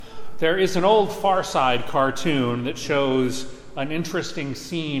There is an old Far Side cartoon that shows an interesting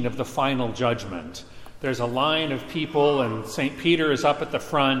scene of the final judgment. There's a line of people, and St. Peter is up at the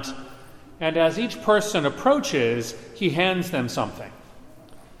front, and as each person approaches, he hands them something.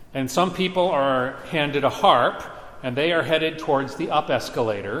 And some people are handed a harp, and they are headed towards the up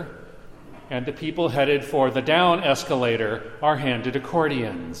escalator, and the people headed for the down escalator are handed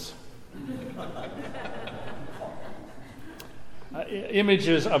accordions.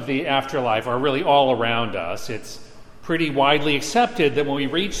 Images of the afterlife are really all around us. It's pretty widely accepted that when we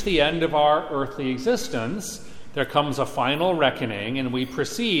reach the end of our earthly existence, there comes a final reckoning, and we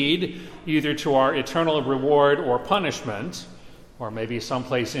proceed either to our eternal reward or punishment, or maybe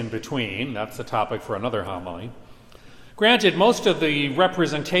someplace in between. That's the topic for another homily. Granted, most of the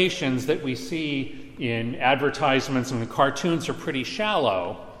representations that we see in advertisements and cartoons are pretty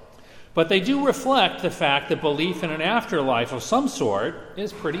shallow, but they do reflect the fact that belief in an afterlife of some sort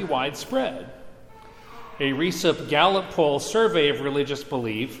is pretty widespread. A recent Gallup poll survey of religious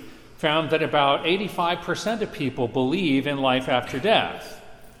belief found that about 85% of people believe in life after death.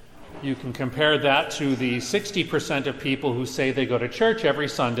 You can compare that to the 60% of people who say they go to church every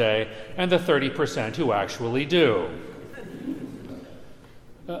Sunday and the 30% who actually do.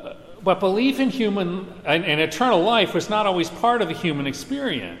 But belief in eternal life was not always part of the human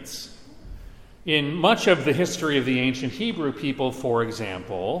experience. In much of the history of the ancient Hebrew people, for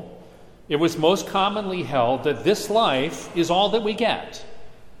example, it was most commonly held that this life is all that we get,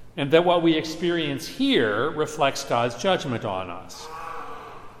 and that what we experience here reflects God's judgment on us.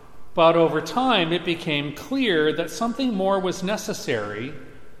 But over time, it became clear that something more was necessary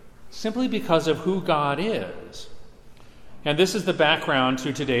simply because of who God is. And this is the background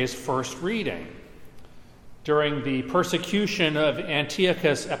to today's first reading. During the persecution of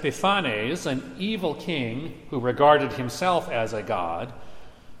Antiochus Epiphanes, an evil king who regarded himself as a god,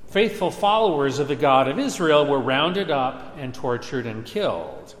 faithful followers of the God of Israel were rounded up and tortured and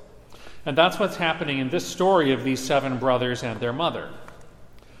killed. And that's what's happening in this story of these 7 brothers and their mother.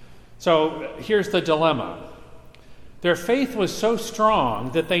 So here's the dilemma. Their faith was so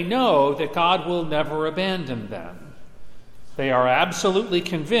strong that they know that God will never abandon them. They are absolutely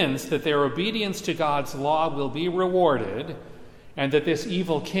convinced that their obedience to God's law will be rewarded and that this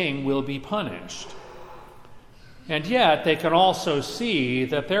evil king will be punished. And yet they can also see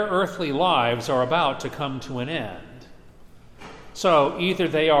that their earthly lives are about to come to an end. So either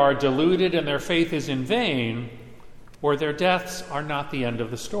they are deluded and their faith is in vain, or their deaths are not the end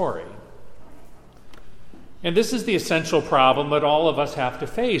of the story. And this is the essential problem that all of us have to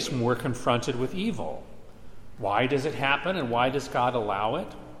face when we're confronted with evil. Why does it happen, and why does God allow it?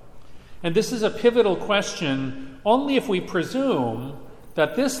 And this is a pivotal question only if we presume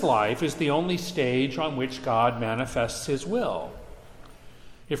that this life is the only stage on which God manifests his will.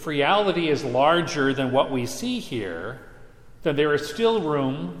 If reality is larger than what we see here, then there is still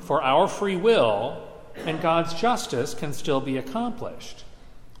room for our free will, and God's justice can still be accomplished.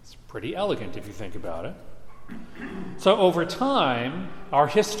 It's pretty elegant if you think about it. So over time, our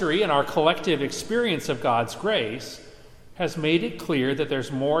history and our collective experience of God's grace has made it clear that there's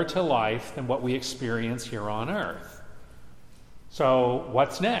more to life than what we experience here on earth. So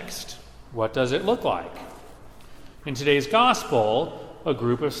what's next? What does it look like? In today's gospel, a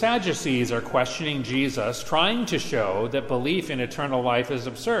group of Sadducees are questioning Jesus, trying to show that belief in eternal life is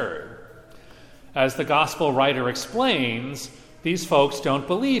absurd. As the gospel writer explains, these folks don't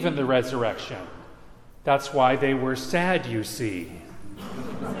believe in the resurrection. That's why they were sad, you see.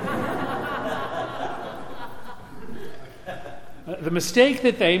 The mistake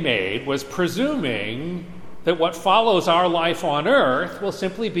that they made was presuming that what follows our life on earth will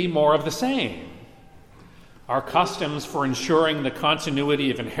simply be more of the same. Our customs for ensuring the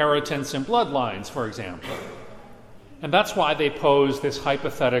continuity of inheritance and bloodlines, for example. And that's why they pose this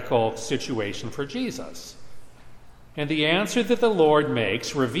hypothetical situation for Jesus. And the answer that the Lord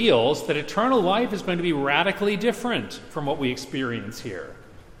makes reveals that eternal life is going to be radically different from what we experience here.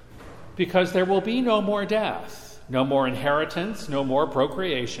 Because there will be no more death, no more inheritance, no more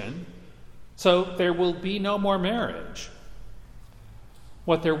procreation. So there will be no more marriage.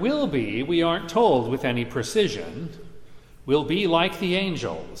 What there will be, we aren't told with any precision, will be like the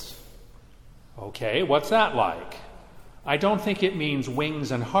angels. Okay, what's that like? I don't think it means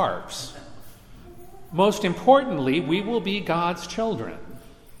wings and harps. Most importantly, we will be God's children.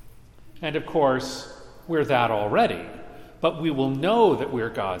 And of course, we're that already, but we will know that we're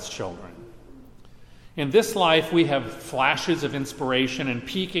God's children. In this life, we have flashes of inspiration and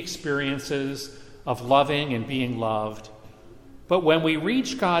peak experiences of loving and being loved. But when we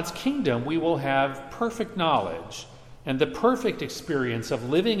reach God's kingdom, we will have perfect knowledge and the perfect experience of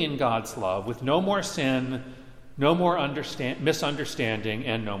living in God's love with no more sin, no more misunderstanding,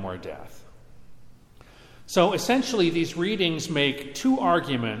 and no more death. So essentially, these readings make two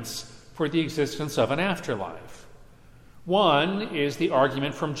arguments for the existence of an afterlife. One is the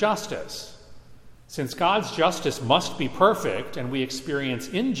argument from justice. Since God's justice must be perfect and we experience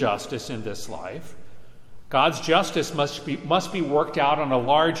injustice in this life, God's justice must be worked out on a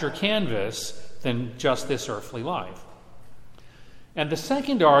larger canvas than just this earthly life. And the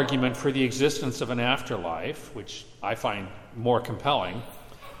second argument for the existence of an afterlife, which I find more compelling,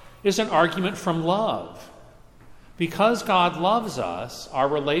 is an argument from love. Because God loves us, our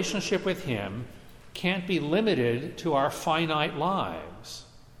relationship with Him can't be limited to our finite lives.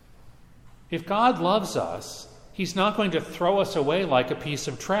 If God loves us, He's not going to throw us away like a piece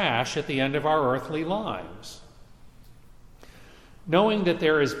of trash at the end of our earthly lives. Knowing that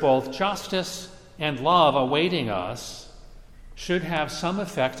there is both justice and love awaiting us should have some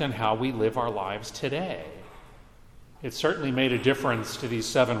effect on how we live our lives today. It certainly made a difference to these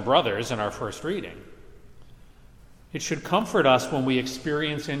 7 brothers in our first reading. It should comfort us when we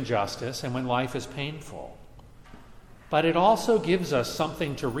experience injustice and when life is painful. But it also gives us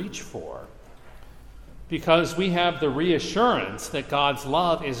something to reach for, because we have the reassurance that God's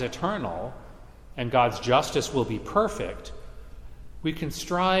love is eternal and God's justice will be perfect. We can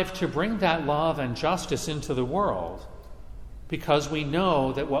strive to bring that love and justice into the world because we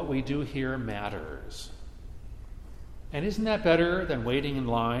know that what we do here matters. And isn't that better than waiting in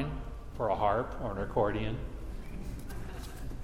line for a harp or an accordion?